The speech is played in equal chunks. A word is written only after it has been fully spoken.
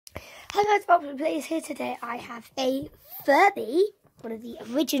Hello guys, Bob Plays here today. I have a Furby, one of the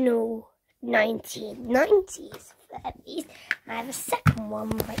original 1990s Furbies. I have a second one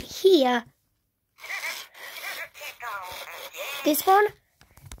right here. This one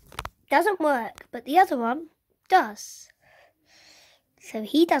doesn't work, but the other one does. So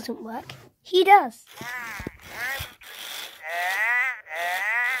he doesn't work, he does.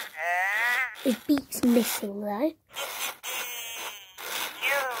 His beak's missing though.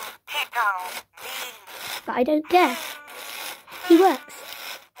 But I don't care. He works.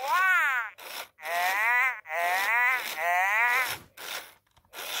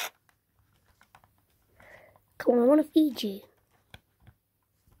 Come on, I want to feed you.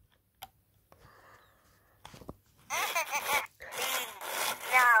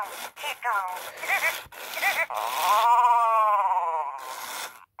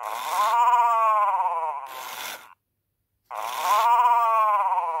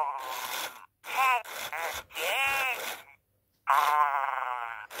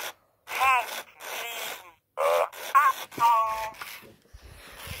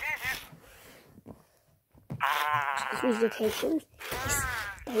 His locations.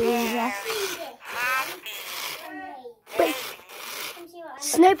 Wait,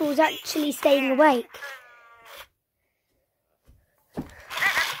 Snowball's actually staying awake.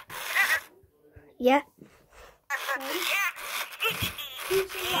 Yeah.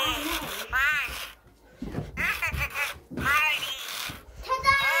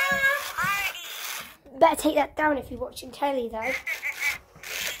 Better take that down if you're watching telly though.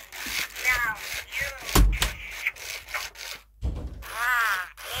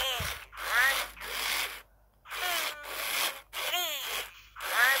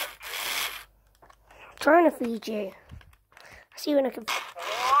 Trying to feed you. I see when I can.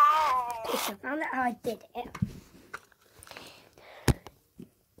 Yes, I found out how I did it.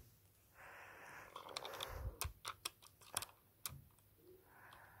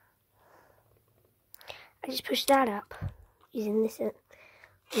 I just pushed that up using this.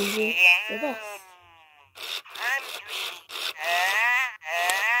 Using for this.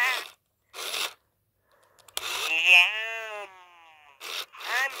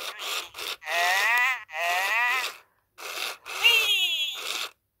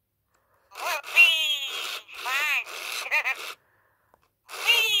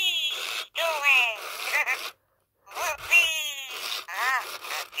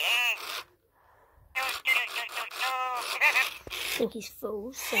 I think he's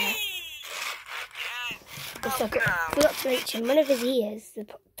full, so just I forgot to mention one of his ears, the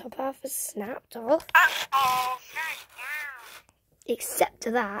top half was snapped off. Except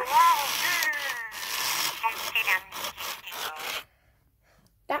for that.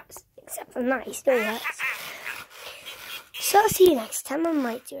 Except for that, he still works. So I'll see you next time. I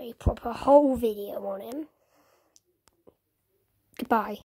might do a proper whole video on him. Goodbye.